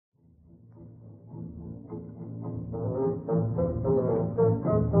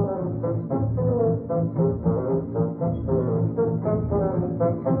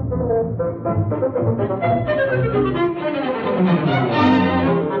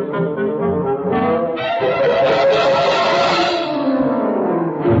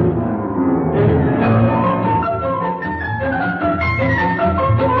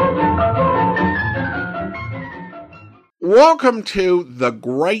Welcome to the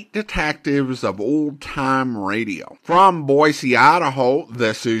Great Detectives of Old Time Radio. From Boise, Idaho,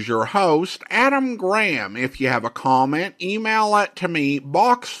 this is your host, Adam Graham. If you have a comment, email it to me,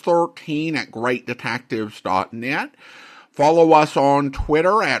 box13@greatdetectives.net. Follow us on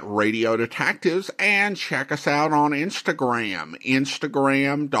Twitter at Radio Detectives and check us out on Instagram,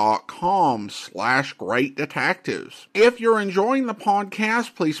 instagram.com/Great Detectives. If you're enjoying the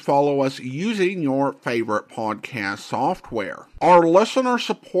podcast, please follow us using your favorite podcast software. Our listener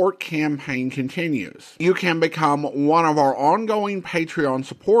support campaign continues. You can become one of our ongoing Patreon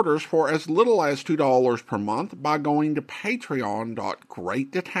supporters for as little as $2 per month by going to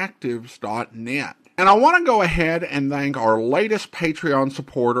patreon.greatdetectives.net. And I want to go ahead and thank our latest Patreon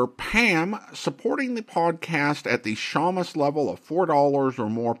supporter, Pam, supporting the podcast at the Shamus level of $4 or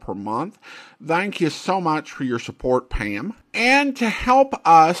more per month. Thank you so much for your support, Pam. And to help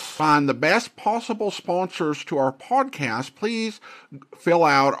us find the best possible sponsors to our podcast, please fill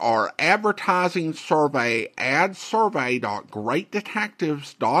out our advertising survey,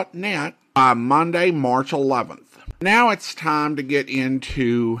 adsurvey.greatdetectives.net by Monday, March 11th. Now it's time to get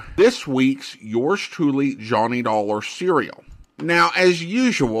into this week's Yours Truly Johnny Dollar serial. Now, as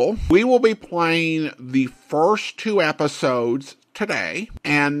usual, we will be playing the first 2 episodes today,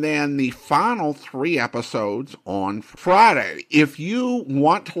 and then the final 3 episodes on Friday. If you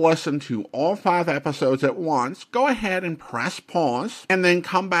want to listen to all 5 episodes at once, go ahead and press pause, and then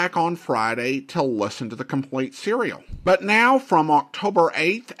come back on Friday to listen to the complete serial. But now, from October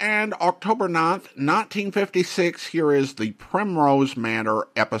 8th and October 9th, 1956, here is the Primrose Matter,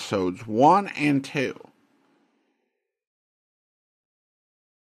 episodes 1 and 2.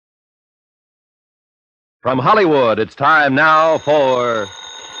 From Hollywood, it's time now for...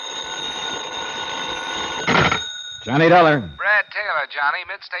 Johnny Dollar. Brad Taylor, Johnny,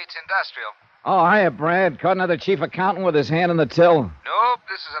 Mid-States Industrial. Oh, hiya, Brad. Caught another chief accountant with his hand on the till. Nope,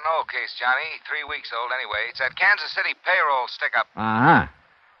 this is an old case, Johnny. 3 weeks old anyway. It's that Kansas City payroll stick-up. Uh-huh.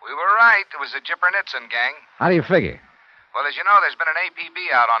 We were right. It was a Jipper-Nitzen gang. How do you figure? Well, as you know, there's been an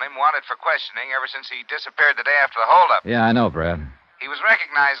APB out on him, wanted for questioning, ever since he disappeared the day after the holdup. Yeah, I know, Brad. He was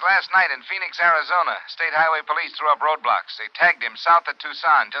recognized last night in Phoenix, Arizona. State Highway Police threw up roadblocks. They tagged him south of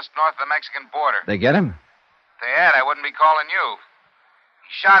Tucson, just north of the Mexican border. They get him? If they had, I wouldn't be calling you. He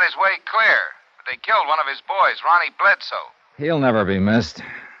shot his way clear, but they killed one of his boys, Ronnie Bledsoe. He'll never be missed.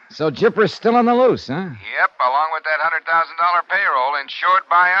 So Jipper's still on the loose, huh? Yep, along with that $100,000 payroll insured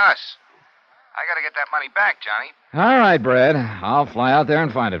by us. I gotta get that money back, Johnny. All right, Brad. I'll fly out there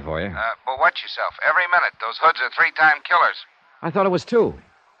and find it for you. But watch yourself. Every minute, those hoods are 3-time killers. I thought it was 2.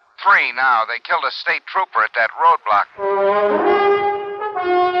 3 now. They killed a state trooper at that roadblock.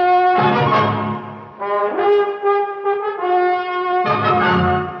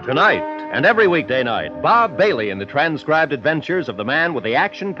 Tonight, and every weekday night, Bob Bailey in the transcribed adventures of the man with the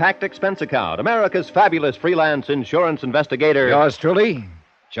action-packed expense account, America's fabulous freelance insurance investigator. Yours truly,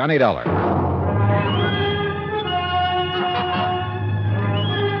 Johnny Dollar.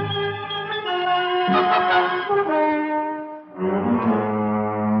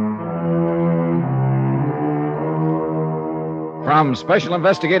 From Special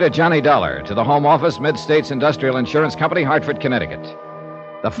Investigator Johnny Dollar to the Home Office, Mid-States Industrial Insurance Company, Hartford, Connecticut.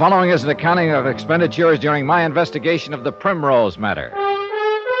 The following is an accounting of expenditures during my investigation of the Primrose Matter.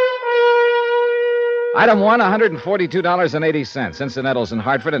 Item 1, $142.80, incidentals in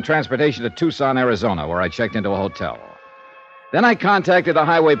Hartford and transportation to Tucson, Arizona, where I checked into a hotel. Then I contacted the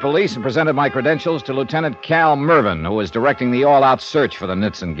highway police and presented my credentials to Lieutenant Cal Mervin, who was directing the all-out search for the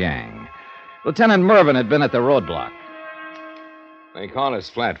Nitzen gang. Lieutenant Mervin had been at the roadblock. They call us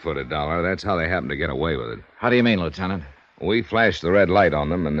flat-footed, Dollar. That's how they happen to get away with it. How do you mean, Lieutenant? We flashed the red light on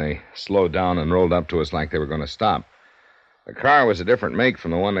them, and they slowed down and rolled up to us like they were going to stop. The car was a different make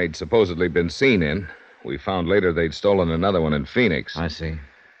from the one they'd supposedly been seen in. We found later they'd stolen another one in Phoenix. I see.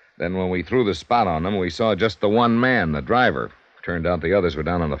 Then when we threw the spot on them, we saw just the one man, the driver. Turned out the others were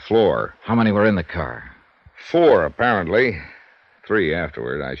down on the floor. How many were in the car? 4, apparently. 3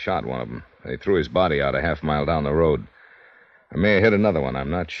 afterward. I shot one of them. They threw his body out a half-mile down the road. I may have hit another one. I'm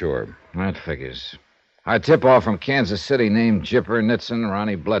not sure. That figures. Our tip-off from Kansas City named Jipper, Nitzen,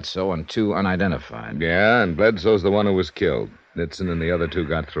 Ronnie Bledsoe, and 2 unidentified. Yeah, and Bledsoe's the one who was killed. Nitzen and the other 2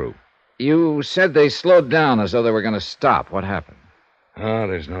 got through. You said they slowed down as though they were going to stop. What happened? Oh,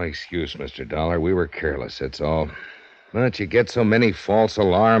 there's no excuse, Mr. Dollar. We were careless, that's all. But you get so many false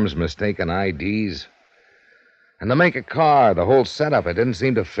alarms, mistaken IDs. And to make a car, the whole setup, it didn't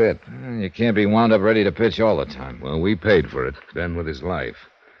seem to fit. You can't be wound up ready to pitch all the time. Well, we paid for it, Ben with his life.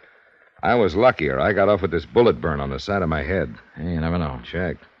 I was luckier. I got off with this bullet burn on the side of my head. Hey, you never know.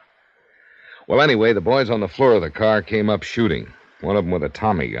 Checked. Well, anyway, the boys on the floor of the car came up shooting. One of them with a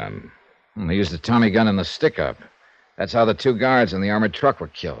Tommy gun. And they used the Tommy gun in the stick-up. That's how the 2 guards in the armored truck were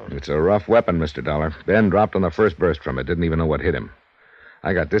killed. It's a rough weapon, Mr. Dollar. Ben dropped on the first burst from it. Didn't even know what hit him.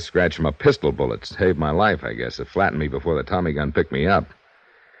 I got this scratch from a pistol bullet. Saved my life, I guess. It flattened me before the Tommy gun picked me up.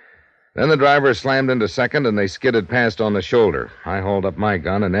 Then the driver slammed into second, and they skidded past on the shoulder. I hauled up my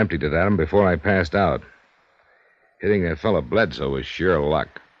gun and emptied it at him before I passed out. Hitting that fellow Bledsoe was sheer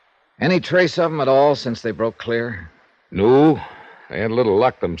luck. Any trace of them at all since they broke clear? No, they had a little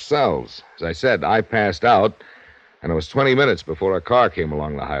luck themselves. As I said, I passed out, and it was 20 minutes before a car came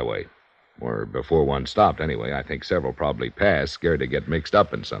along the highway. Or before one stopped, anyway. I think several probably passed, scared to get mixed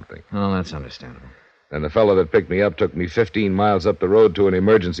up in something. Oh, that's understandable. Then the fellow that picked me up took me 15 miles up the road to an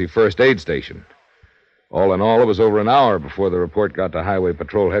emergency first aid station. All in all, it was over an hour before the report got to Highway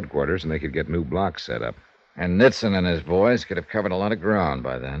Patrol headquarters and they could get new blocks set up. And Nitzen and his boys could have covered a lot of ground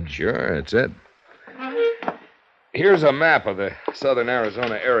by then. Sure, that's it. Here's a map of the southern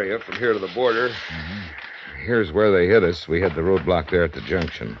Arizona area from here to the border. Mm-hmm. Here's where they hit us. We had the roadblock there at the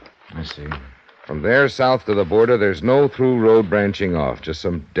junction. I see. From there south to the border, there's no through road branching off, just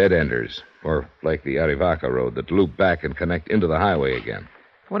some dead-enders. Or like the Arivaca road that loop back and connect into the highway again.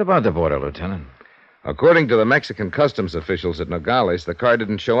 What about the border, Lieutenant? According to the Mexican customs officials at Nogales, the car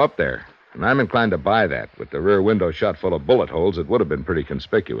didn't show up there. And I'm inclined to buy that. With the rear window shot full of bullet holes, it would have been pretty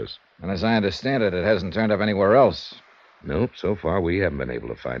conspicuous. And as I understand it, it hasn't turned up anywhere else. Nope, so far we haven't been able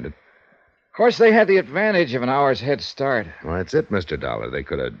to find it. Of course, they had the advantage of an hour's head start. Well, that's it, Mr. Dollar. They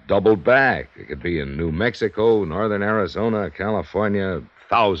could have doubled back. It could be in New Mexico, northern Arizona, California,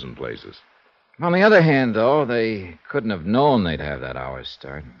 1,000 places. On the other hand, though, they couldn't have known they'd have that hour's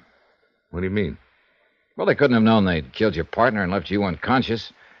start. What do you mean? Well, they couldn't have known they'd killed your partner and left you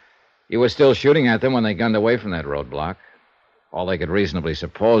unconscious. You were still shooting at them when they gunned away from that roadblock. All they could reasonably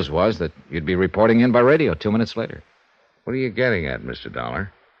suppose was that you'd be reporting in by radio 2 minutes later. What are you getting at, Mr.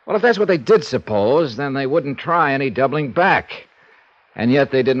 Dollar? Well, if that's what they did suppose, then they wouldn't try any doubling back. And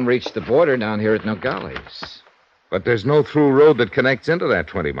yet they didn't reach the border down here at Nogales. But there's no through road that connects into that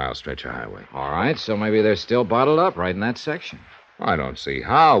 20-mile stretch of highway. All right, so maybe they're still bottled up right in that section. I don't see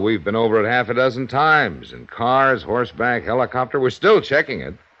how. We've been over it half a dozen times. In cars, horseback, helicopter. We're still checking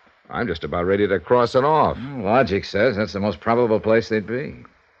it. I'm just about ready to cross it off. Well, logic says that's the most probable place they'd be.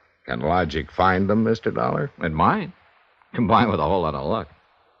 Can logic find them, Mr. Dollar? It might, combined with a whole lot of luck.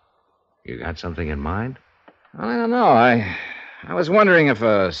 You got something in mind? Well, I don't know. I was wondering if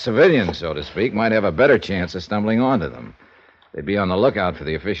a civilian, so to speak, might have a better chance of stumbling onto them. They'd be on the lookout for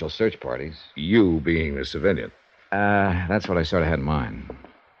the official search parties. You being the civilian. That's what I sort of had in mind.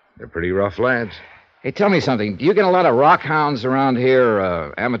 They're pretty rough lads. Hey, tell me something. Do you get a lot of rock hounds around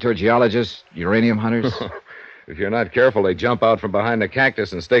here, amateur geologists, uranium hunters? If you're not careful, they jump out from behind the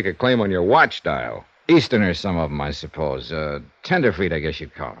cactus and stake a claim on your watch dial. Easterners, some of them, I suppose. Tenderfeet, I guess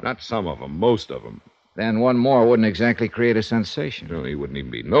you'd call them. Not some of them, most of them. Then one more wouldn't exactly create a sensation. No, he wouldn't even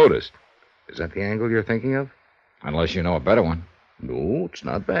be noticed. Is that the angle you're thinking of? Unless you know a better one. No, it's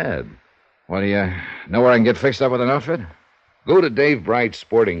not bad. Well, do you know where I can get fixed up with an outfit? Go to Dave Bright's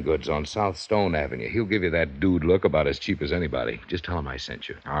Sporting Goods on South Stone Avenue. He'll give you that dude look about as cheap as anybody. Just tell him I sent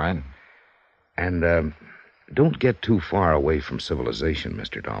you. All right. And, don't get too far away from civilization,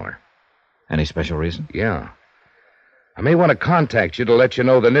 Mr. Dollar. Any special reason? Yeah. I may want to contact you to let you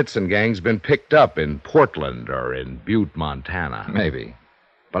know the Nitzen gang's been picked up in Portland or in Butte, Montana. Maybe.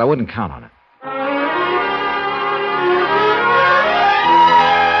 But I wouldn't count on it.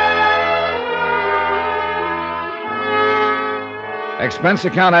 Expense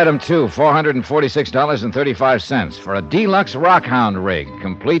account item 2, $446.35 for a deluxe rockhound rig,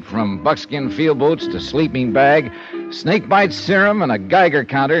 complete from buckskin field boots to sleeping bag, snakebite serum, and a Geiger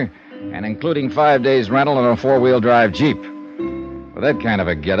counter, and including 5 days' rental on a four-wheel drive Jeep. With that kind of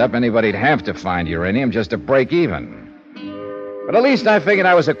a get-up, anybody'd have to find uranium just to break even. But at least I figured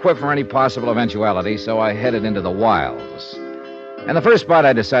I was equipped for any possible eventuality, so I headed into the wilds. And the first spot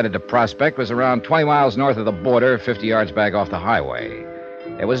I decided to prospect was around 20 miles north of the border, 50 yards back off the highway.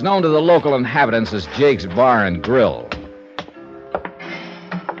 It was known to the local inhabitants as Jake's Bar and Grill.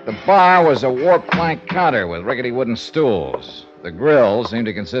 The bar was a warped plank counter with rickety wooden stools. The grill seemed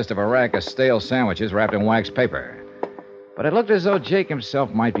to consist of a rack of stale sandwiches wrapped in wax paper. But it looked as though Jake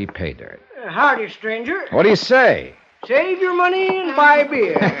himself might be pay dirt. Howdy, stranger. What do you say? Save your money and buy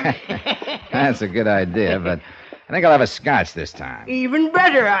beer. That's a good idea, but I think I'll have a scotch this time. Even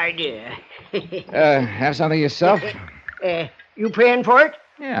better idea. Have something yourself? You paying for it?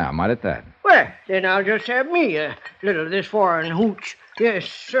 Yeah, I might at that. Well, then I'll just have me a little of this foreign hooch. Yes,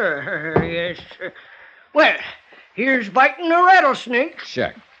 sir. Yes, sir. Well, here's biting a rattlesnake.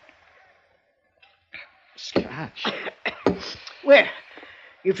 Check. Scotch. Well,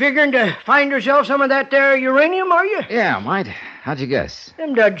 you figuring to find yourself some of that there uranium, are you? Yeah, might. How'd you guess?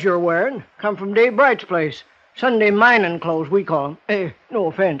 Them duds you're wearing come from Dave Bright's place. Sunday mining clothes, we call them. No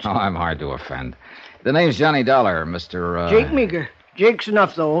offense. Oh, I'm hard to offend. The name's Johnny Dollar, Mr. Jake Meager. Jake's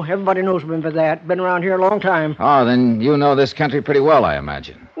enough, though. Everybody knows him for that. Been around here a long time. Oh, then you know this country pretty well, I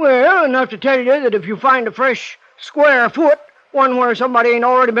imagine. Well, enough to tell you that if you find a fresh, square foot, one where somebody ain't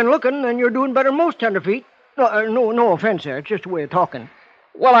already been looking, then you're doing better than most tenderfeet. No offense there. It's just a way of talking.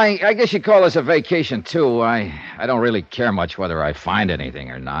 Well, I guess you call this a vacation, too. I don't really care much whether I find anything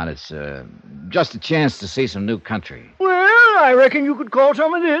or not. It's just a chance to see some new country. Well, I reckon you could call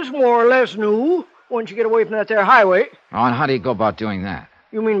some of this more or less new once you get away from that there highway. Oh, and how do you go about doing that?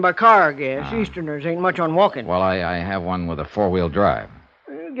 You mean by car, I guess. Easterners ain't much on walking. Well, I have one with a four-wheel drive.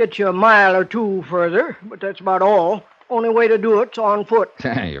 It'll get you a mile or two further, but that's about all. Only way to do it's on foot.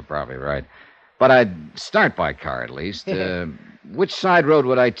 You're probably right. But I'd start by car, at least. Which side road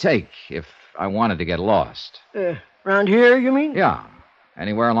would I take if I wanted to get lost? Around here, you mean? Yeah.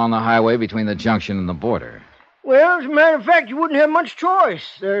 Anywhere along the highway between the junction and the border. Well, as a matter of fact, you wouldn't have much choice.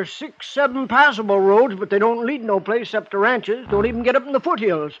 There's 6, 7 passable roads, but they don't lead no place except to ranches. Don't even get up in the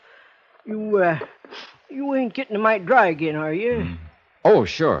foothills. You ain't getting a mite dry again, are you? Oh,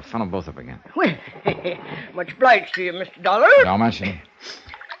 sure. Funnel both up again. Well, much obliged to you, Mr. Dollar. Don't mention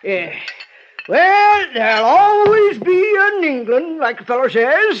it. Well, there'll always be an England, like the fellow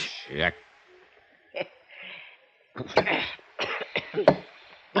says. Check.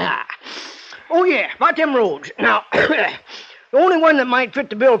 Oh, yeah, about them roads. Now, the only one that might fit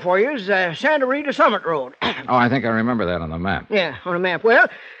the bill for you is Santa Rita Summit Road. Oh, I think I remember that on the map. Yeah, on a map. Well,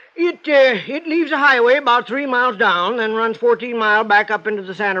 it leaves the highway about 3 miles down, then runs 14 miles back up into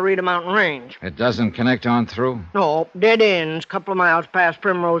the Santa Rita mountain range. It doesn't connect on through? No, dead ends, couple of miles past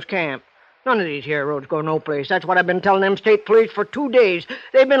Primrose Camp. None of these here roads go no place. That's what I've been telling them state police for 2 days.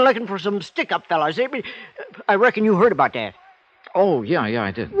 They've been looking for some stick-up fellas. I reckon you heard about that. Oh, yeah,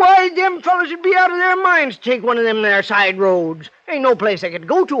 I did. Why, them fellas would be out of their minds to take one of them there side roads. Ain't no place they could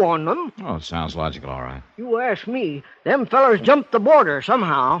go to on them. Oh, it sounds logical, all right. You ask me, them fellas jumped the border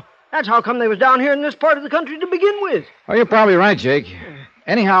somehow. That's how come they was down here in this part of the country to begin with. Oh, you're probably right, Jake.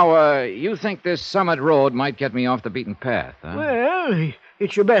 Anyhow, you think this Summit Road might get me off the beaten path, huh? Well,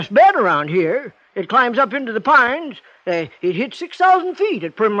 it's your best bet around here. It climbs up into the pines. It hit 6,000 feet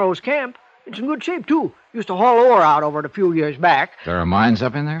at Primrose Camp. It's in good shape, too. Used to haul ore out over it a few years back. There are mines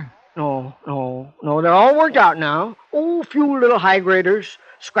up in there? No. They're all worked out now. Oh, few little high graders,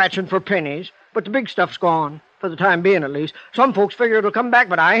 scratching for pennies. But the big stuff's gone, for the time being at least. Some folks figure it'll come back,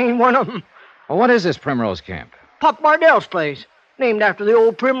 but I ain't one of them. Well, what is this Primrose Camp? Pop Bardell's place, named after the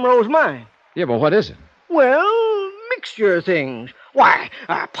old Primrose mine. Yeah, but what is it? Well, mixture of things. Why,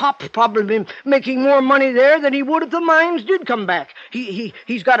 Pop's probably been making more money there than he would if the mines did come back.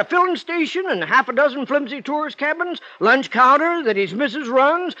 He's got a filling station and half a dozen flimsy tourist cabins, lunch counter that his missus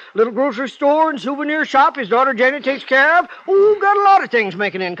runs, little grocery store and souvenir shop his daughter Jenny takes care of. Oh, got a lot of things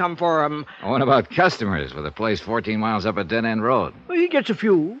making income for him. What about customers with a place 14 miles up a dead-end road? Well, he gets a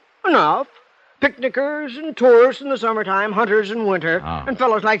few. Enough. Picnickers and tourists in the summertime, hunters in winter, and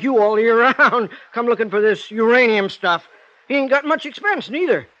fellows like you all year round come looking for this uranium stuff. He ain't got much expense,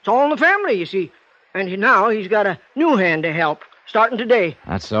 neither. It's all in the family, you see. And now he's got a new hand to help, starting today.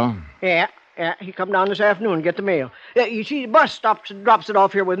 That's so? Yeah. He come down this afternoon and get the mail. You see, the bus stops and drops it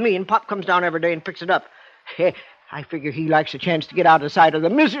off here with me, and Pop comes down every day and picks it up. I figure he likes a chance to get out of the sight of the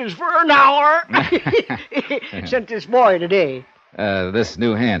missus for an hour. Sent this boy today. This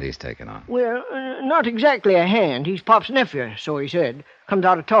new hand he's taken on. Well, not exactly a hand. He's Pop's nephew, so he said. Comes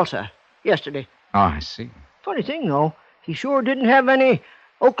out of Tulsa yesterday. Oh, I see. Funny thing, though. He sure didn't have any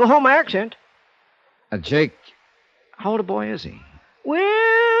Oklahoma accent. Jake, how old a boy is he?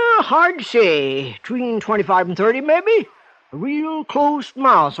 Well, hard to say. Between 25 and 30, maybe. A real close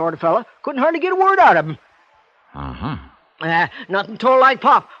mouth sort of fella. Couldn't hardly get a word out of him. Uh-huh. Nothing told like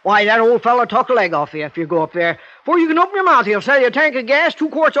Pop. Why, that old fella talk a leg off you if you go up there. Before you can open your mouth, he'll sell you a tank of gas, 2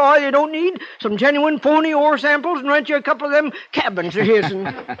 quarts of oil you don't need, some genuine phony ore samples, and rent you a couple of them cabins of his.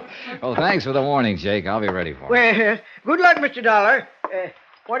 Well, thanks for the warning, Jake. I'll be ready for it. Well, good luck, Mr. Dollar.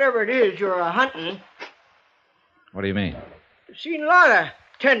 Whatever it is you're hunting. What do you mean? I've seen a lot of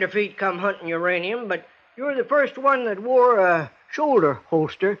tenderfeet come hunting uranium, but you're the first one that wore a shoulder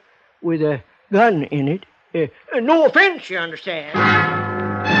holster with a gun in it. No offense, you understand.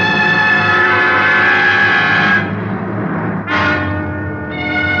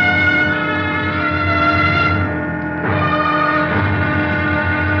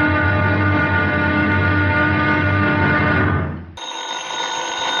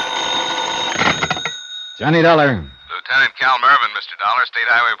 Johnny Dollar. Lieutenant Cal Mervin, Mr. Dollar, State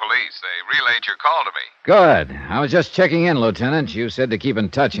Highway Police. They relayed your call to me. Good. I was just checking in, Lieutenant. You said to keep in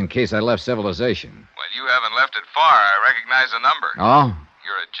touch in case I left civilization. Well, you haven't left it far. I recognize the number. Oh?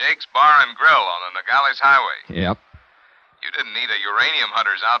 You're at Jake's Bar and Grill on the Nogales Highway. Yep. You didn't need a uranium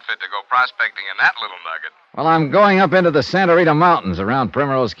hunter's outfit to go prospecting in that little nugget. Well, I'm going up into the Santa Rita Mountains around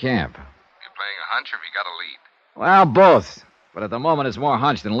Primrose Camp. You playing a hunch or have you got a lead? Well, both. But at the moment, it's more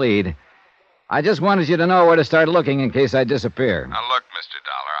hunch than lead. I just wanted you to know where to start looking in case I disappear. Now, look, Mr.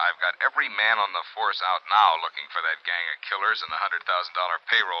 Dollar, I've got every man on the force out now looking for that gang of killers and the $100,000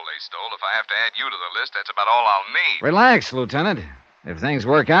 payroll they stole. If I have to add you to the list, that's about all I'll need. Relax, Lieutenant. If things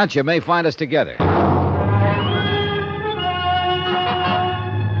work out, you may find us together.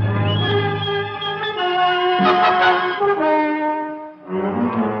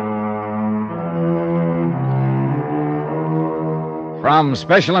 From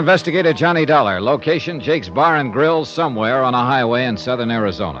Special Investigator Johnny Dollar, location Jake's Bar and Grill somewhere on a highway in southern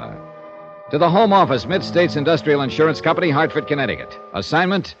Arizona. To the Home Office, Mid-States Industrial Insurance Company, Hartford, Connecticut.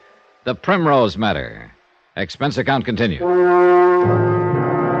 Assignment, the Primrose Matter. Expense account continued.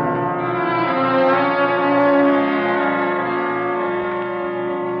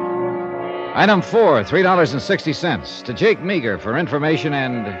 Item 4, $3.60 to Jake Meager for information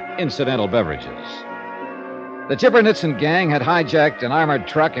and incidental beverages. The Chipper Nitzen gang had hijacked an armored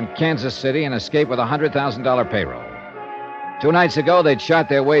truck in Kansas City and escaped with a $100,000 payroll. 2 nights ago, they'd shot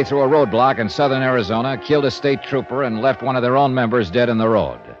their way through a roadblock in southern Arizona, killed a state trooper, and left one of their own members dead in the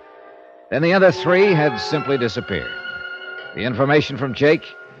road. Then the other 3 had simply disappeared. The information from Jake?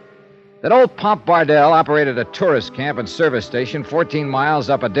 That old Pop Bardell operated a tourist camp and service station 14 miles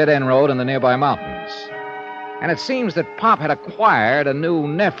up a dead-end road in the nearby mountains. And it seems that Pop had acquired a new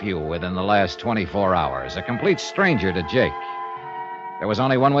nephew within the last 24 hours, a complete stranger to Jake. There was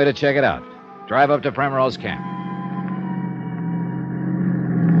only one way to check it out. Drive up to Primrose Camp.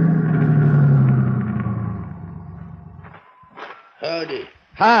 Howdy.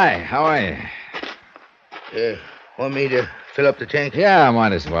 Hi, how are you? Want me to fill up the tank? Yeah,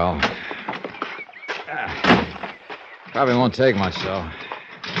 might as well. Probably won't take much, though.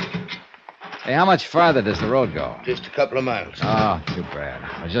 Hey, how much farther does the road go? Just a couple of miles. Oh, too bad.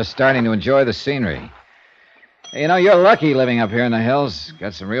 I was just starting to enjoy the scenery. Hey, you know, you're lucky living up here in the hills.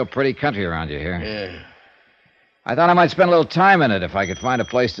 Got some real pretty country around you here. Yeah. I thought I might spend a little time in it if I could find a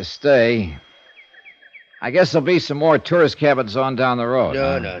place to stay. I guess there'll be some more tourist cabins on down the road.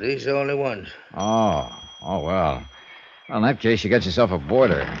 No, these are the only ones. Oh, well. Well, in that case, you got yourself a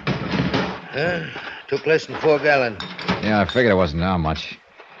boarder. Took less than 4 gallons. Yeah, I figured it wasn't down much.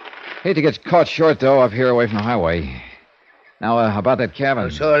 Hate to get caught short, though, up here away from the highway. Now, about that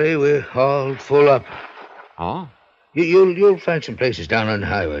cabin. Sorry, we're all full up. Oh? You'll find some places down on the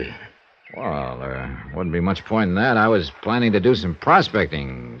highway. Well, there wouldn't be much point in that. I was planning to do some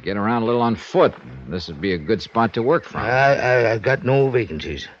prospecting, get around a little on foot. This would be a good spot to work from. I got no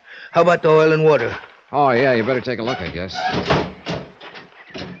vacancies. How about the oil and water? Oh, yeah, you better take a look, I guess.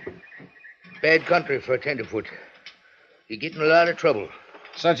 Bad country for a tenderfoot. You get in a lot of trouble.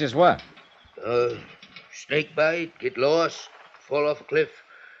 Such as what? Snake bite, get lost, fall off a cliff.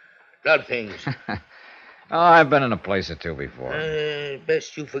 A lot of things. Oh, I've been in a place or two before.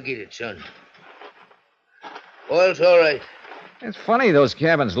 Best you forget it, son. Oil's all right. It's funny, those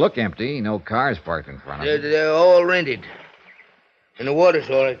cabins look empty. No cars parked in front of them. They're all rented. And the water's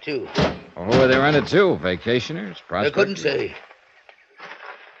all right, too. Well, who are they rented to? Vacationers? Prospectors? I couldn't say.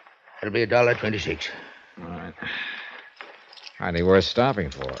 It'll be $1.26. All right. Hardly worth stopping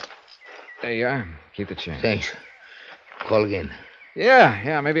for. There you are. Keep the change. Thanks. Call again.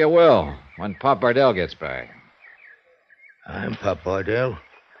 Yeah, maybe I will. When Pop Bardell gets back. I'm Pop Bardell.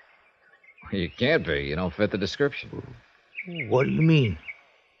 You can't be. You don't fit the description. What do you mean?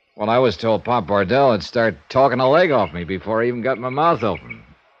 Well, I was told Pop Bardell would start talking a leg off me before I even got my mouth open.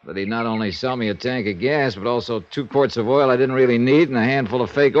 That he'd not only sell me a tank of gas, but also 2 quarts of oil I didn't really need and a handful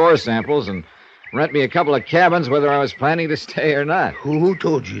of fake ore samples and rent me a couple of cabins whether I was planning to stay or not. Who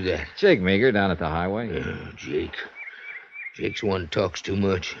told you that? Jake Meager down at the highway. Jake. Jake's one talks too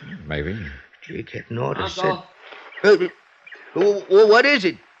much. Maybe. Jake hadn't ought to said... what is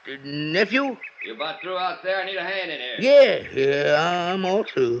it? Nephew? You about through out there? I need a hand in here. Yeah, I'm all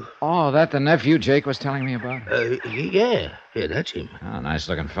through. Oh, that the nephew Jake was telling me about? Yeah, that's him. Oh,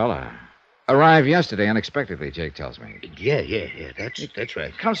 nice-looking fella. Arrived yesterday unexpectedly, Jake tells me. Yeah, that's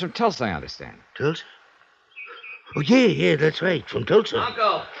right. Comes from Tulsa, I understand. Tulsa? Oh, yeah, that's right, from Tulsa.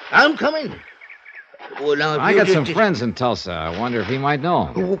 Uncle! I'm coming. Well, now, I got some friends in Tulsa. I wonder if he might know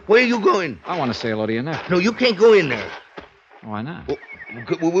him. Where are you going? I want to say hello to your nephew. No, you can't go in there. Why not?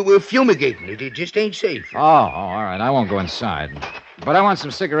 We're fumigating it. It just ain't safe. Oh, all right. I won't go inside. But I want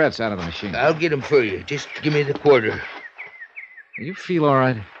some cigarettes out of the machine. I'll get them for you. Just give me the quarter. You feel all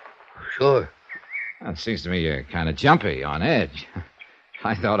right? Sure. Well, it seems to me you're kind of jumpy, on edge.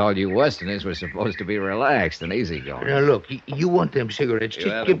 I thought all you Westerners were supposed to be relaxed and easygoing. Now, look, you want them cigarettes.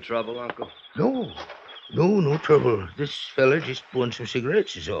 You having trouble, Uncle? No trouble. This fella just wants some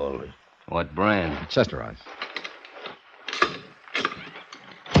cigarettes is all. What brand? Chesterite.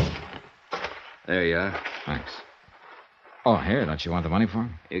 There you are. Thanks. Oh, here, don't you want the money for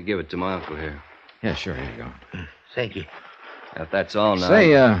him? You give it to my uncle here. Yeah, sure, here you go. Thank you. If that's all now.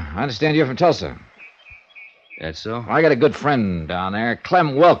 Say, I understand you're from Tulsa. That's so? I got a good friend down there,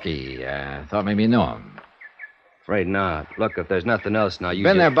 Clem Welke. Thought maybe you knew him. Afraid not. Look, if there's nothing else now, you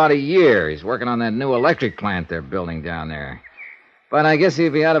Been there about a year. He's working on that new electric plant they're building down there. But I guess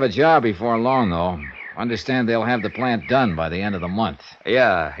he'll be out of a job before long, though. Understand they'll have the plant done by the end of the month.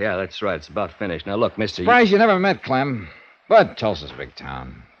 Yeah, that's right. It's about finished. Now, look, mister... Surprised you never met Clem. But Tulsa's a big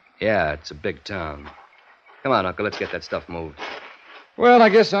town. Yeah, it's a big town. Come on, Uncle, let's get that stuff moved. Well, I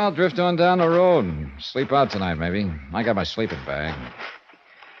guess I'll drift on down the road and sleep out tonight, maybe. I got my sleeping bag.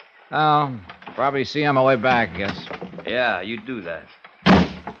 I'll probably see you on my way back, I guess. Yeah, you do that.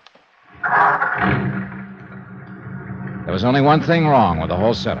 There was only one thing wrong with the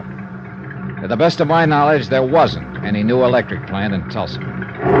whole setup. To the best of my knowledge, there wasn't any new electric plant in Tulsa.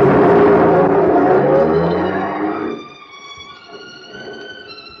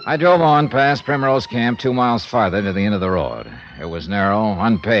 I drove on past Primrose Camp 2 miles farther to the end of the road. It was narrow,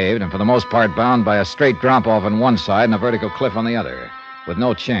 unpaved, and for the most part bound by a straight drop-off on one side and a vertical cliff on the other, with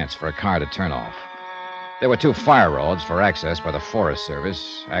no chance for a car to turn off. There were 2 fire roads for access by the Forest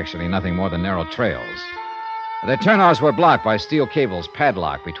Service, actually nothing more than narrow trails. The turnoffs were blocked by steel cables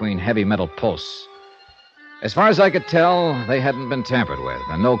padlocked between heavy metal posts. As far as I could tell, they hadn't been tampered with,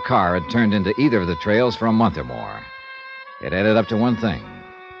 and no car had turned into either of the trails for a month or more. It added up to one thing.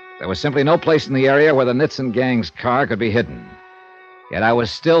 There was simply no place in the area where the Nitson gang's car could be hidden. Yet I was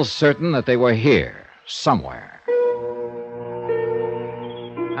still certain that they were here, somewhere.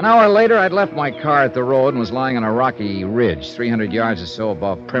 An hour later, I'd left my car at the road and was lying on a rocky ridge 300 yards or so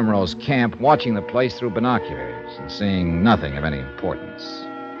above Primrose Camp, watching the place through binoculars and seeing nothing of any importance.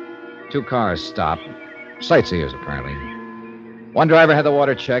 2 cars stopped, sightseers apparently. One driver had the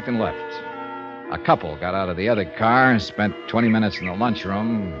water checked and left. A couple got out of the other car, spent 20 minutes in the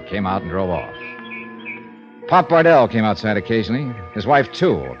lunchroom, came out and drove off. Pop Bardell came outside occasionally, his wife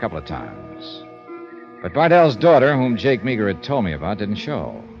too, a couple of times. But Bardell's daughter, whom Jake Meager had told me about, didn't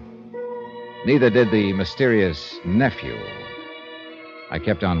show. Neither did the mysterious nephew. I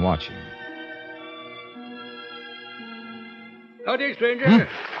kept on watching. Howdy, stranger.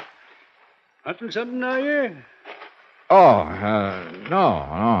 Hunting something now, you? Oh,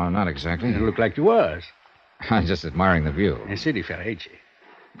 no, not exactly. You look like you was. I'm just admiring the view. A city fella, ain't you?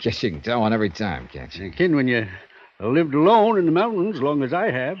 Guess you can tell one every time, can't you? Kid, when you lived alone in the mountains long as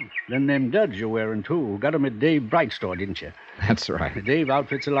I have, then them duds you're wearing, too. Got 'em at Dave Bright's store, didn't you? That's right. Dave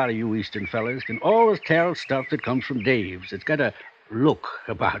outfits a lot of you Eastern fellas. Can always tell stuff that comes from Dave's. It's got a look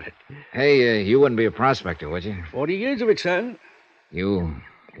about it. Hey, you wouldn't be a prospector, would you? 40 years of it, son. You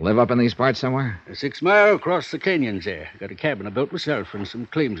live up in these parts somewhere? 6 miles across the canyons there. Got a cabin I built myself and some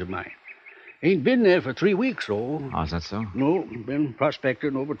claims of mine. Ain't been there for 3 weeks, though. Oh, is that so? No, been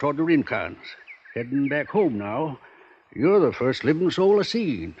prospecting over toward the Rincons. Heading back home now. You're the first living soul I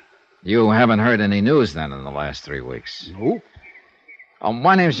seen. You haven't heard any news, then, in the last 3 weeks? Nope. Oh,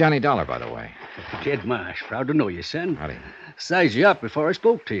 my name's Johnny Dollar, by the way. Jed Marsh. Proud to know you, son. Howdy. Sized you up before I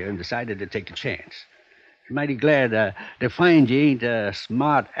spoke to you and decided to take a chance. Mighty glad to find you ain't a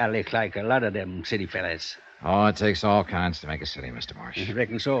smart aleck like a lot of them city fellas. Oh, it takes all kinds to make a city, Mr. Marsh. I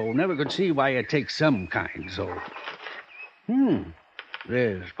reckon so. Never could see why it takes some kind, so.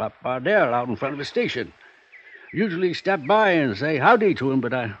 There's Pop Bardell out in front of the station. Usually stop by and say howdy to him,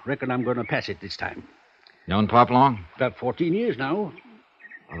 but I reckon I'm going to pass it this time. Known Pop long? About 14 years now.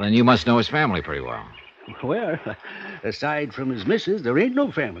 Well, then you must know his family pretty well. Well, aside from his missus, there ain't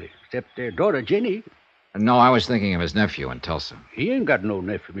no family, except their daughter, Jenny. No, I was thinking of his nephew in Tulsa. He ain't got no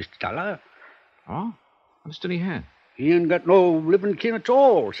nephew, Mr. Dollar. Oh? Understood he had. He ain't got no living kin at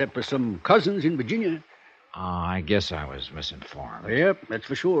all, except for some cousins in Virginia. Oh, I guess I was misinformed. Yep, that's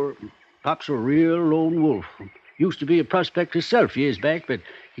for sure. Pop's a real lone wolf. Used to be a prospector himself years back, but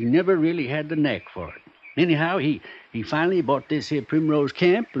he never really had the knack for it. Anyhow, he finally bought this here Primrose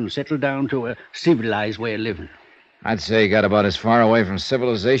Camp and settled down to a civilized way of living. I'd say he got about as far away from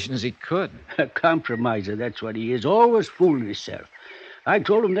civilization as he could. A compromiser, that's what he is. Always fooling himself. I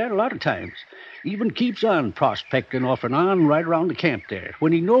told him that a lot of times. even keeps on prospecting off and on right around the camp there,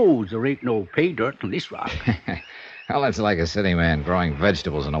 when he knows there ain't no pay dirt in this rock. Well, that's like a city man growing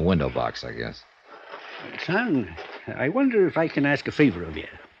vegetables in a window box, I guess. Son, I wonder if I can ask a favor of you.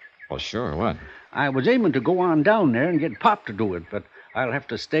 Well, sure, what? I was aiming to go on down there and get Pop to do it, but I'll have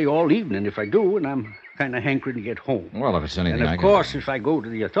to stay all evening if I do, and I'm kind of hankering to get home. Well, if it's anything And I of can course, do. if I go to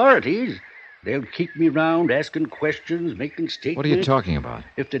the authorities, they'll keep me round asking questions, making statements. What are you talking about?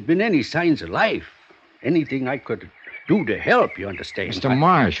 If there'd been any signs of life, anything I could do to help, you understand. Mr.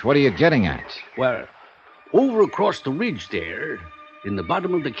 Marsh, what are you getting at? Well, over across the ridge there, in the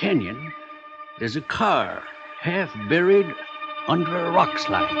bottom of the canyon, there's a car half buried under a rock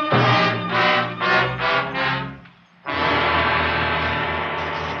slide.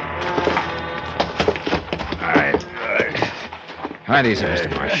 All right, easy, Mr.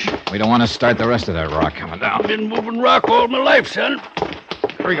 Marsh. We don't want to start the rest of that rock coming down. I've been moving rock all my life, son.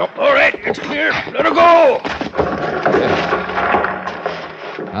 Here we go. All right, it's clear. Let her go.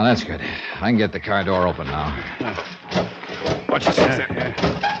 Now, that's good. I can get the car door open now. Watch yourself there.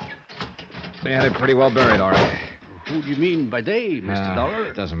 They had it pretty well buried, all right. Who do you mean by they, Mr. Dollar?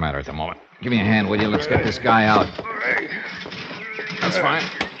 It doesn't matter at the moment. Give me a hand, will you? Let's get this guy out. That's fine.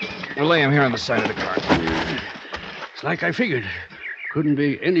 We'll lay him here on the side of the car. It's like I figured. Couldn't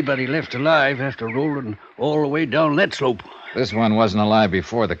be anybody left alive after rolling all the way down that slope. This one wasn't alive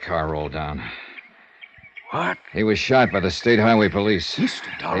before the car rolled down. What? He was shot by the state highway police.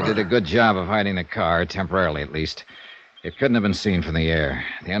 Mr. Dollar. They did a good job of hiding the car, temporarily at least. It couldn't have been seen from the air.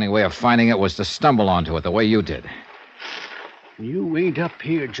 The only way of finding it was to stumble onto it the way you did. You ain't up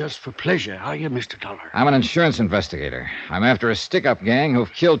here just for pleasure, are you, Mr. Dollar? I'm an insurance investigator. I'm after a stick-up gang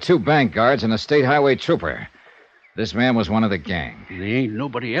who've killed 2 bank guards and a state highway trooper. This man was one of the gang. There ain't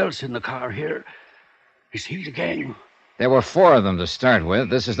nobody else in the car here. Is he the gang? There were 4 of them to start with.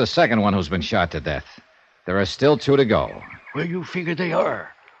 This is the second one who's been shot to death. There are still 2 to go. Where you figure they are?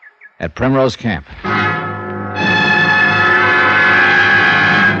 At Primrose Camp.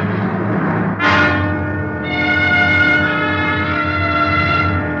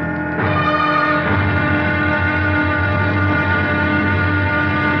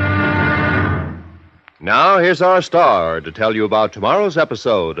 Now, here's our star to tell you about tomorrow's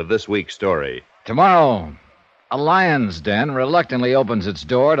episode of this week's story. Tomorrow, a lion's den reluctantly opens its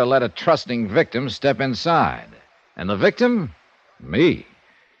door to let a trusting victim step inside. And the victim? Me.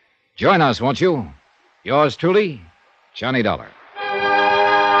 Join us, won't you? Yours truly, Johnny Dollar.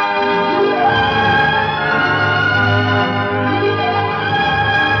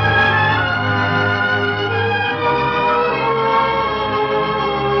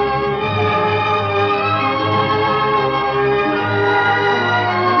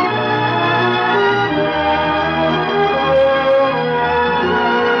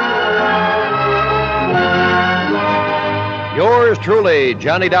 Yours truly,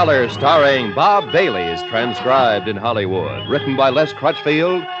 Johnny Dollar, starring Bob Bailey, is transcribed in Hollywood. Written by Les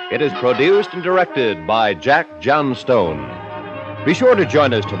Crutchfield, it is produced and directed by Jack Johnstone. Be sure to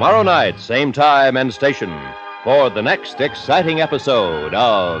join us tomorrow night, same time and station, for the next exciting episode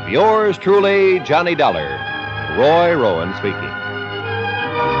of Yours truly, Johnny Dollar. Roy Rowan speaking.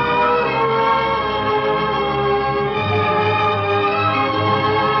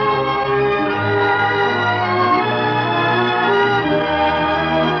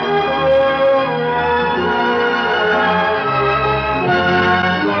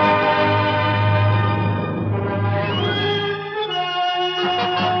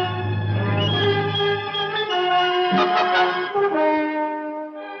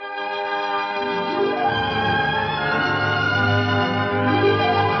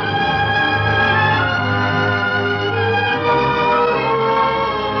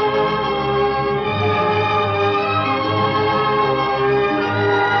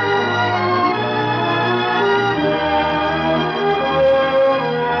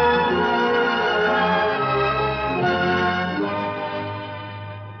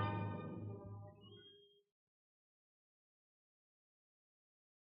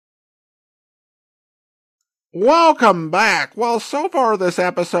 Welcome back. Well, so far this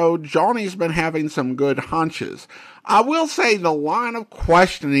episode, Johnny's been having some good hunches. I will say the line of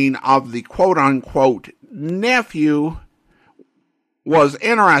questioning of the quote-unquote nephew was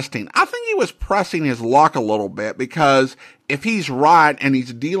interesting. I think he was pressing his luck a little bit because if he's right and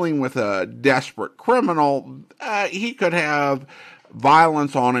he's dealing with a desperate criminal, he could have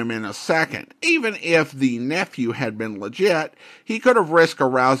violence on him in a second. Even if the nephew had been legit, he could have risked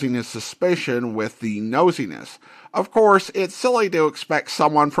arousing his suspicion with the nosiness. Of course, it's silly to expect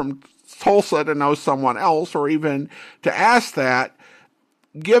someone from Tulsa to know someone else, or even to ask that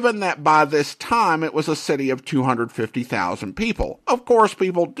given that by this time it was a city of 250,000 people. Of course,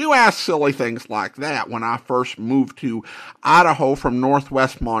 people do ask silly things like that. When I first moved to Idaho from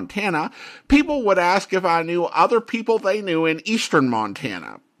northwest Montana, people would ask if I knew other people they knew in eastern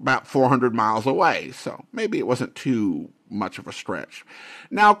Montana, about 400 miles away. So maybe it wasn't too much of a stretch.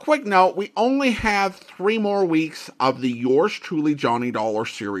 Now, quick note, we only have 3 more weeks of the Yours Truly Johnny Dollar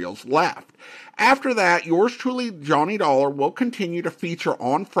serials left. After that, Yours Truly Johnny Dollar will continue to feature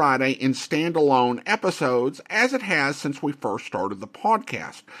on Friday in standalone episodes, as it has since we first started the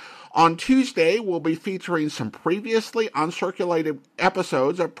podcast. On Tuesday, we'll be featuring some previously uncirculated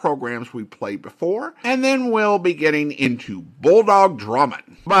episodes of programs we played before, and then we'll be getting into Bulldog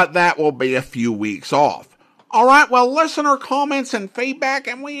Drumming, but that will be a few weeks off. All right, well, listener comments and feedback,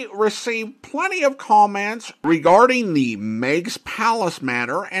 and we received plenty of comments regarding the Meg's Palace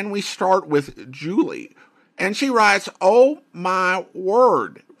matter, and we start with Julie. And she writes, "Oh my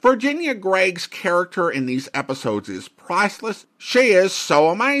word. Virginia Gregg's character in these episodes is priceless. She is so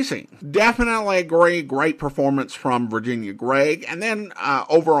amazing." Definitely agree. Great performance from Virginia Gregg. And then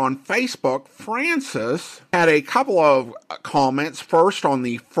over on Facebook, Francis had a couple of comments. First on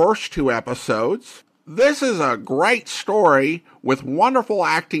the first 2 episodes. "This is a great story with wonderful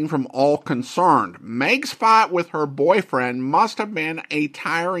acting from all concerned. Meg's fight with her boyfriend must have been a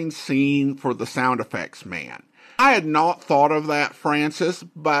tiring scene for the sound effects man." I had not thought of that, Francis,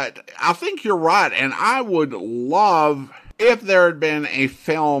 but I think you're right, and I would love if there had been a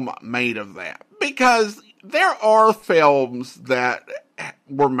film made of that, because there are films that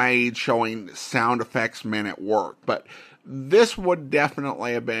were made showing sound effects men at work, but this would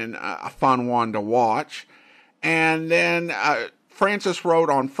definitely have been a fun one to watch. And then Francis wrote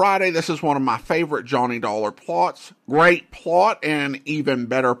on Friday, "This is one of my favorite Johnny Dollar plots. Great plot and even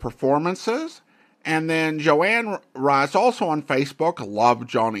better performances." And then Joanne writes also on Facebook, "Love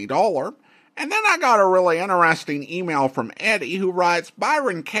Johnny Dollar." And then I got a really interesting email from Eddie who writes,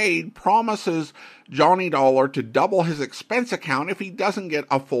 "Byron Cade promises Johnny Dollar to double his expense account if he doesn't get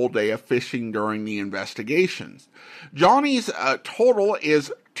a full day of fishing during the investigations. Johnny's total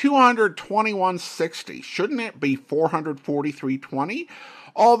is $221.60. Shouldn't it be $443.20?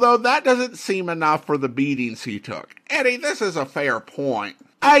 Although that doesn't seem enough for the beatings he took." Eddie, this is a fair point.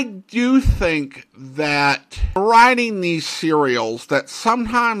 I do think that writing these serials, that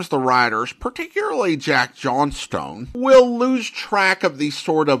sometimes the writers, particularly Jack Johnstone, will lose track of these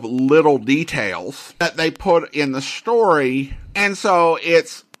sort of little details that they put in the story, and so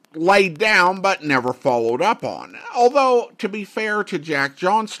it's laid down but never followed up on. Although, to be fair to Jack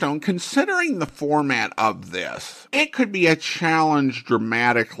Johnstone, considering the format of this, it could be a challenge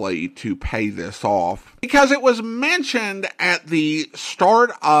dramatically to pay this off, because it was mentioned at the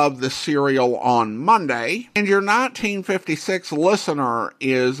start of the serial on Monday, and your 1956 listener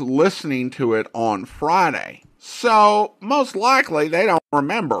is listening to it on Friday. So, most likely, they don't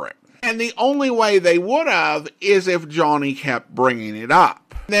remember it. And the only way they would have is if Johnny kept bringing it up.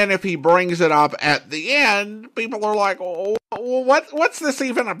 Then if he brings it up at the end, people are like, "Oh, what's this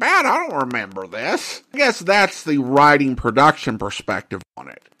even about? I don't remember this." I guess that's the writing production perspective on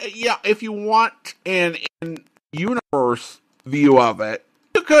it. Yeah, if you want an in-universe view of it,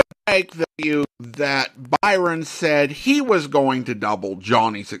 you could take the view that Byron said he was going to double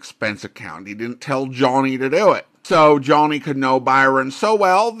Johnny's expense account. He didn't tell Johnny to do it. So Johnny could know Byron so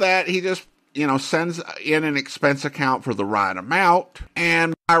well that he just sends in an expense account for the right amount,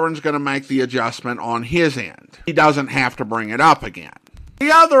 and Byron's going to make the adjustment on his end. He doesn't have to bring it up again.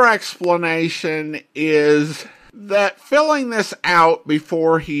 The other explanation is that filling this out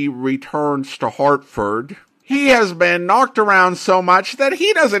before he returns to Hartford, he has been knocked around so much that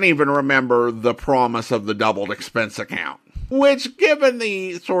he doesn't even remember the promise of the doubled expense account. Which, given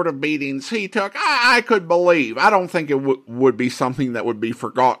the sort of beatings he took, I could believe. I don't think it would be something that would be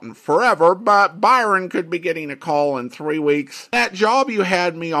forgotten forever, but Byron could be getting a call in 3 weeks. "That job you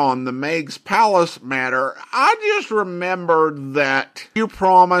had me on, the Meg's Palace matter, I just remembered that you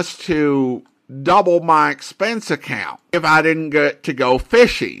promised to double my expense account if I didn't get to go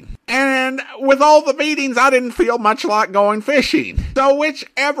fishing. And with all the beatings, I didn't feel much like going fishing." So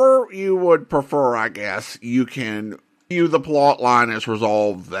whichever you would prefer, I guess, you can view the plot line as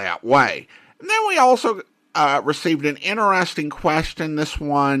resolved that way. And then we also received an interesting question, this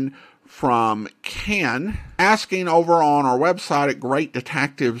one from Ken, asking over on our website at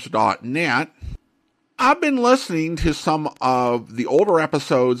greatdetectives.net. "I've been listening to some of the older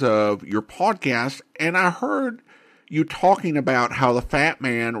episodes of your podcast, and I heard you talking about how the Fat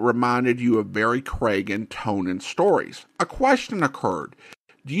Man reminded you of Barry Craig in tone and stories. A question occurred.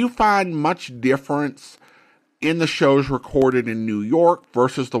 Do you find much difference in the shows recorded in New York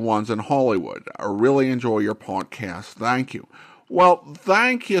versus the ones in Hollywood. I really enjoy your podcast. Thank you. Well,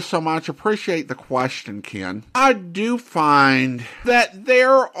 thank you so much. Appreciate the question, Ken. I do find that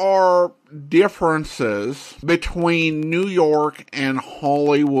there are differences between New York and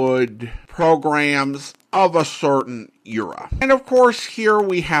Hollywood programs of a certain era. And of course, here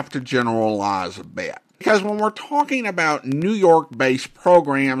we have to generalize a bit. Because when we're talking about New York-based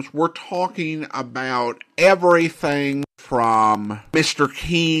programs, we're talking about everything from Mr.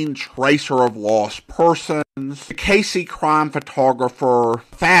 Keen, Tracer of Lost Persons, Casey Crime Photographer,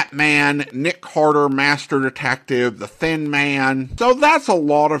 Fat Man, Nick Carter, Master Detective, The Thin Man. So that's a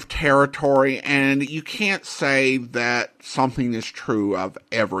lot of territory, and you can't say that something is true of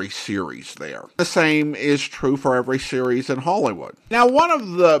every series there. The same is true for every series in Hollywood. Now, one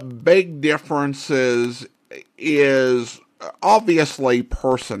of the big differences is obviously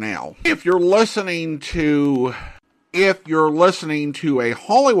personnel. If you're listening to a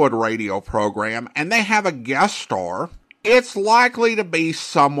Hollywood radio program and they have a guest star, it's likely to be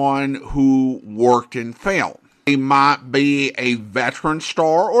someone who worked in film. They might be a veteran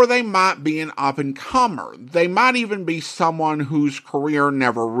star, or they might be an up-and-comer. They might even be someone whose career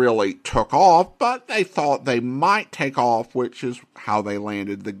never really took off, but they thought they might take off, which is how they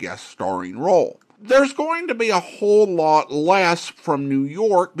landed the guest starring role. There's going to be a whole lot less from New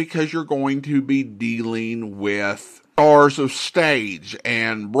York because you're going to be dealing with stars of stage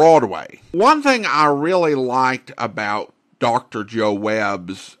and Broadway. One thing I really liked about Dr. Joe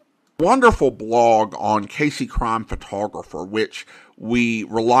Webb's wonderful blog on Casey Crime Photographer, which we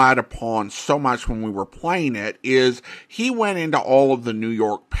relied upon so much when we were playing it, is he went into all of the New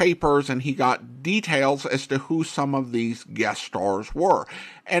York papers and he got details as to who some of these guest stars were.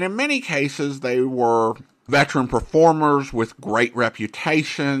 And in many cases, they were veteran performers with great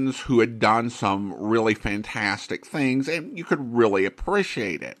reputations who had done some really fantastic things, and you could really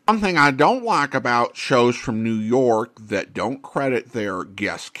appreciate it. One thing I don't like about shows from New York that don't credit their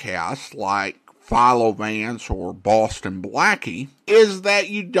guest cast, like Philo Vance or Boston Blackie, is that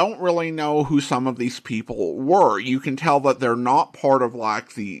you don't really know who some of these people were. You can tell that they're not part of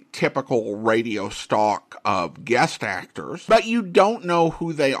like the typical radio stock of guest actors, but you don't know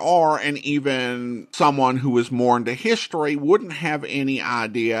who they are, and even someone who is more into history wouldn't have any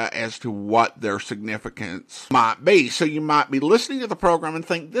idea as to what their significance might be. So you might be listening to the program and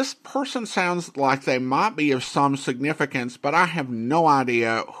think, this person sounds like they might be of some significance, but I have no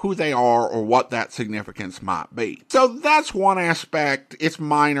idea who they are or what that significance might be. So that's one aspect. It's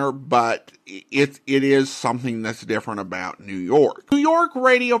minor, but it is something that's different about New York. New York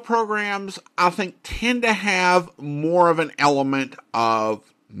radio programs, I think, tend to have more of an element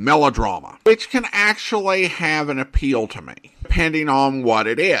of melodrama, which can actually have an appeal to me, depending on what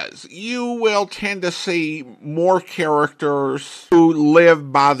it is. You will tend to see more characters who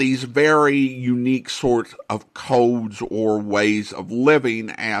live by these very unique sorts of codes or ways of living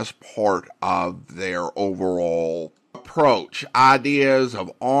as part of their overall approach. Ideas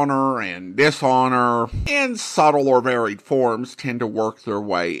of honor and dishonor in subtle or varied forms tend to work their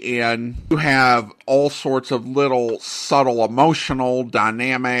way in. You have all sorts of little subtle emotional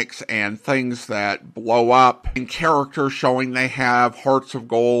dynamics and things that blow up, and characters showing they have hearts of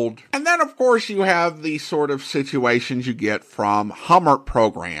gold. And then, of course, you have the sort of situations you get from Hummer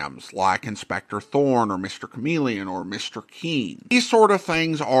programs like Inspector Thorne or Mr. Chameleon or Mr. Keen. These sort of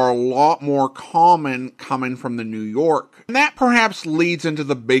things are a lot more common coming from the New York. And that perhaps leads into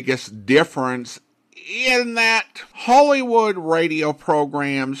the biggest difference in that Hollywood radio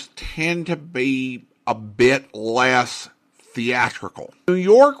programs tend to be a bit less theatrical. New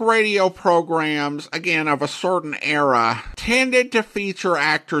York radio programs, again, of a certain era, tended to feature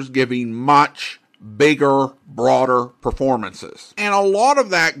actors giving much bigger, broader performances. And a lot of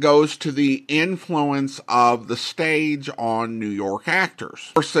that goes to the influence of the stage on New York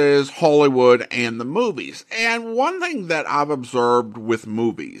actors versus Hollywood and the movies. And one thing that I've observed with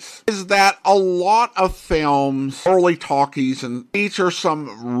movies is that a lot of films, early talkies, and feature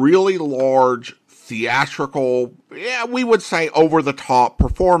some really large theatrical, we would say over-the-top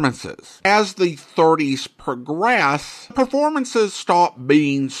performances. As the 30s progress, performances stopped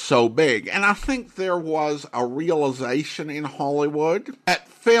being so big, and I think there was a realization in Hollywood that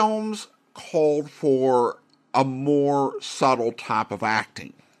films called for a more subtle type of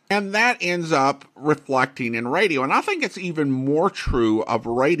acting. And that ends up reflecting in radio, and I think it's even more true of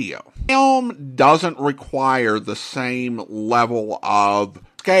radio. Film doesn't require the same level of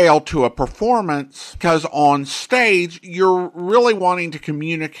scale to a performance, because on stage you're really wanting to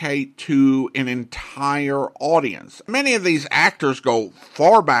communicate to an entire audience. Many of these actors go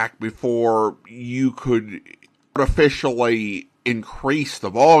far back before you could artificially increase the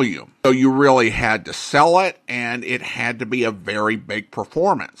volume. So you really had to sell it, and it had to be a very big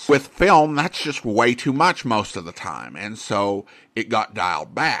performance. With film, that's just way too much most of the time, and so it got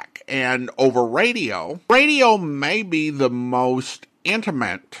dialed back. And over radio may be the most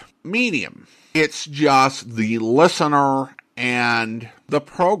intimate medium. It's just the listener and the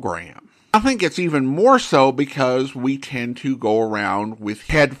program. I think it's even more so because we tend to go around with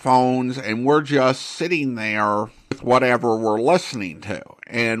headphones and we're just sitting there with whatever we're listening to.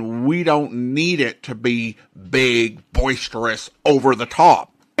 And we don't need it to be big, boisterous, over the top.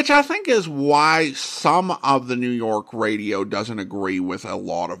 Which I think is why some of the New York radio doesn't agree with a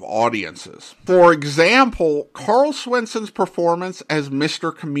lot of audiences. For example, Carl Swinson's performance as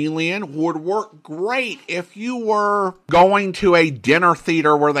Mr. Chameleon would work great if you were going to a dinner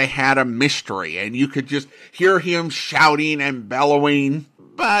theater where they had a mystery and you could just hear him shouting and bellowing.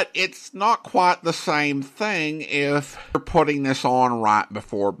 But it's not quite the same thing if you're putting this on right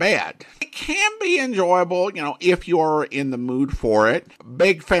before bed. It can be enjoyable, if you're in the mood for it.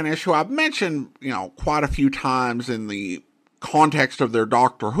 Big Finish, who I've mentioned, quite a few times in the context of their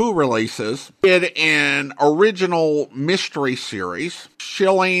Doctor Who releases, did an original mystery series,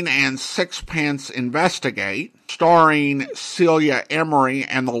 Shilling and Sixpence Investigate, starring Celia Emery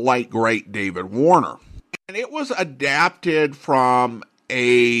and the late great David Warner. And it was adapted from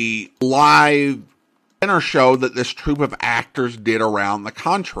a live dinner show that this troupe of actors did around the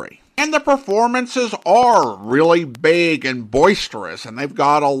country. And the performances are really big and boisterous, and they've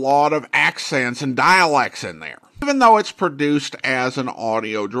got a lot of accents and dialects in there, even though it's produced as an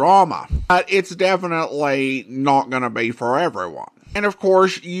audio drama. But it's definitely not going to be for everyone. And of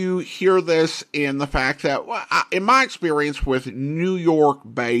course, you hear this in the fact that, in my experience with New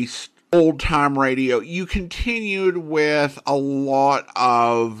York-based old-time radio, you continued with a lot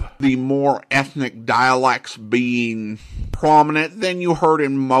of the more ethnic dialects being prominent than you heard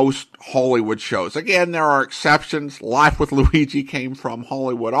in most Hollywood shows. Again, there are exceptions. Life with Luigi came from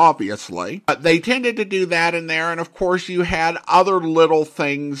Hollywood, obviously. But they tended to do that in there, and of course you had other little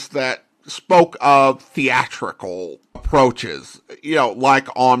things that spoke of theatrical approaches. Like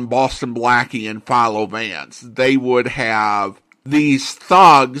on Boston Blackie and Philo Vance. They would have these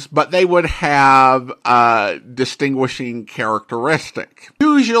thugs, but they would have a distinguishing characteristic.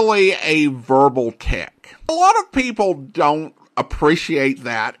 Usually a verbal tick. A lot of people don't appreciate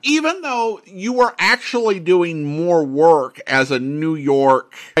that, even though you were actually doing more work as a New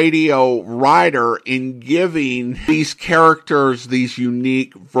York radio writer in giving these characters these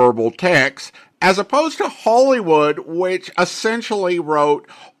unique verbal ticks, as opposed to Hollywood, which essentially wrote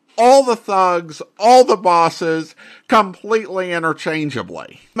all the thugs, all the bosses, completely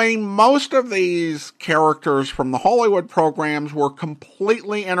interchangeably. Most of these characters from the Hollywood programs were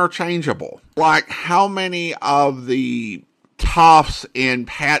completely interchangeable. Like how many of the toughs in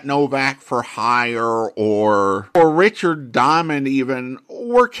Pat Novak for Hire or Richard Diamond even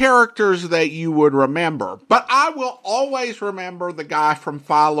were characters that you would remember. But I will always remember the guy from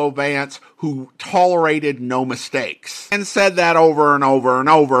Philo Vance who tolerated no mistakes and said that over and over and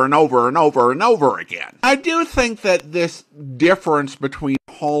over and over and over and over again. I do think that this difference between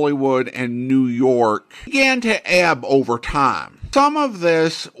Hollywood and New York began to ebb over time. Some of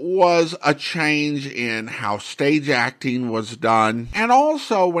this was a change in how stage acting was done, and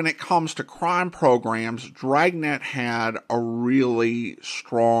also when it comes to crime programs, Dragnet had a really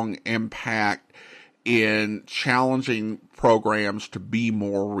strong impact in challenging programs to be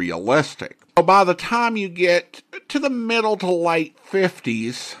more realistic. So by the time you get to the middle to late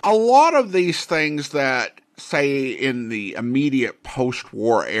 50s, a lot of these things that say in the immediate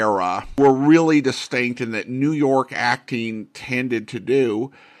post-war era were really distinct and that New York acting tended to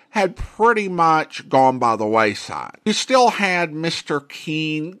do had pretty much gone by the wayside. You still had Mr.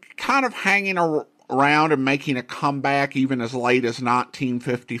 Keene kind of hanging around and making a comeback even as late as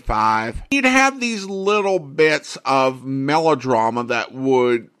 1955. You'd have these little bits of melodrama that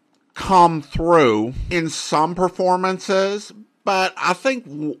would come through in some performances, but I think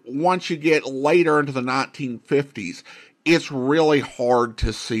once you get later into the 1950s, it's really hard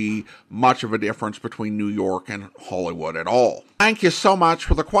to see much of a difference between New York and Hollywood at all. Thank you so much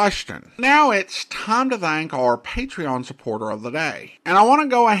for the question. Now it's time to thank our Patreon supporter of the day. And I want to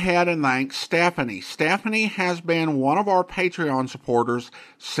go ahead and thank Stephanie. Stephanie has been one of our Patreon supporters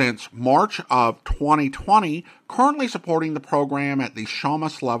since March of 2020, currently supporting the program at the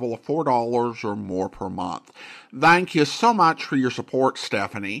Shamus level of $4 or more per month. Thank you so much for your support,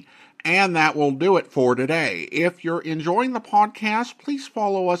 Stephanie. And that will do it for today. If you're enjoying the podcast, please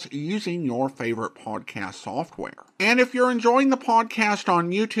follow us using your favorite podcast software. And if you're enjoying the podcast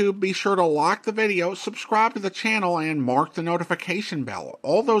on YouTube, be sure to like the video, subscribe to the channel, and mark the notification bell.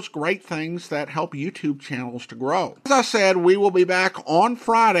 All those great things that help YouTube channels to grow. As I said, we will be back on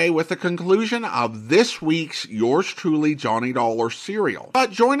Friday with the conclusion of this week's Yours Truly Johnny Dollar serial. But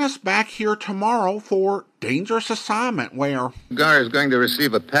join us back here tomorrow for Dangerous Assignment, where Gar is going to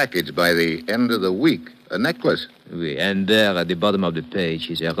receive a package by the end of the week. A necklace. Oui, and there at the bottom of the page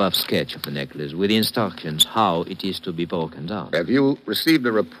is a rough sketch of the necklace with instructions how it is to be broken down. Have you received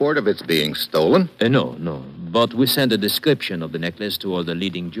a report of its being stolen? No. But we sent a description of the necklace to all the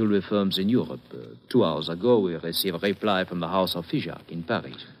leading jewelry firms in Europe. 2 hours ago, we received a reply from the house of Figeac in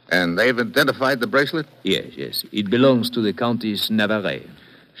Paris. And they've identified the bracelet? Yes. It belongs to the Countess Navarre.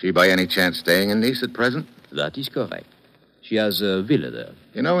 She by any chance staying in Nice at present? That is correct. She has a villa there.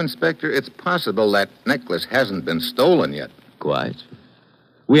 You know, Inspector, it's possible that necklace hasn't been stolen yet. Quite.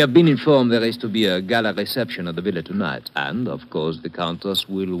 We have been informed there is to be a gala reception at the villa tonight, and, of course, the Countess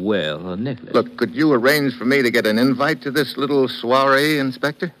will wear her necklace. Look, could you arrange for me to get an invite to this little soiree,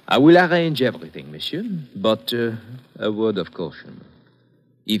 Inspector? I will arrange everything, monsieur, but a word of caution.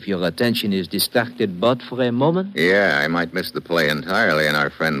 If your attention is distracted but for a moment... Yeah, I might miss the play entirely, and our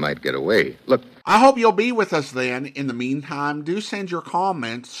friend might get away. Look, I hope you'll be with us then. In the meantime, do send your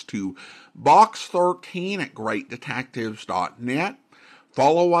comments to box13@greatdetectives.net.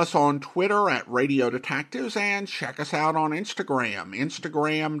 Follow us on Twitter at Radio Detectives, and check us out on Instagram,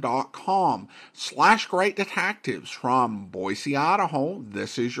 instagram.com/Great Detectives. From Boise, Idaho,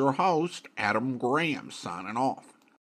 this is your host, Adam Graham, signing off.